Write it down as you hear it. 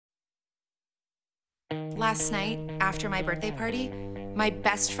Last night, after my birthday party, my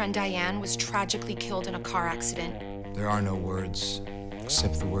best friend Diane was tragically killed in a car accident. There are no words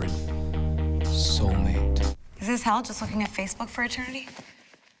except the word soulmate. Is this hell, just looking at Facebook for eternity?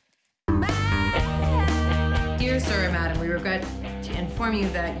 Dear sir and madam, we regret to inform you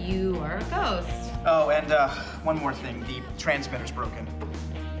that you are a ghost. Oh, and one more thing. The transmitter's broken.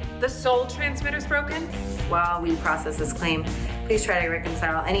 The soul transmitter's broken? While we process this claim, please try to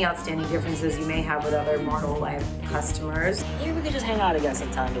reconcile any outstanding differences you may have with other mortal life customers. Maybe we could just hang out again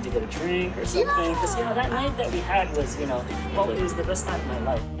sometime, maybe get a drink or something. Because, you know, that night that we had was, you know, well, it was the best night of my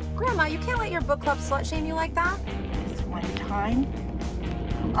life. Grandma, you can't let your book club slut shame you like that. This one time,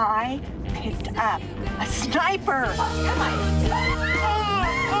 I picked up a sniper.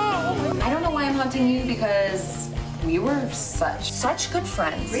 I don't know why I'm haunting you, because we were such good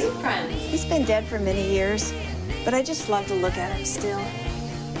friends. Great friends. He's been dead for many years, but I just love to look at him still.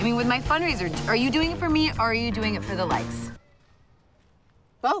 I mean, with my fundraiser, are you doing it for me or are you doing it for the likes?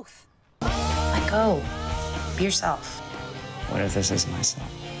 Both. Let go. Be yourself. What if this is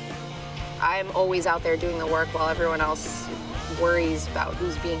myself? I'm always out there doing the work while everyone else worries about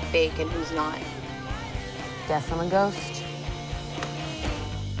who's being fake and who's not. Guess I'm a ghost.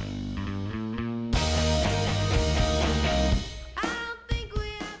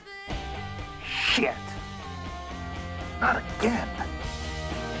 Shit. Not again.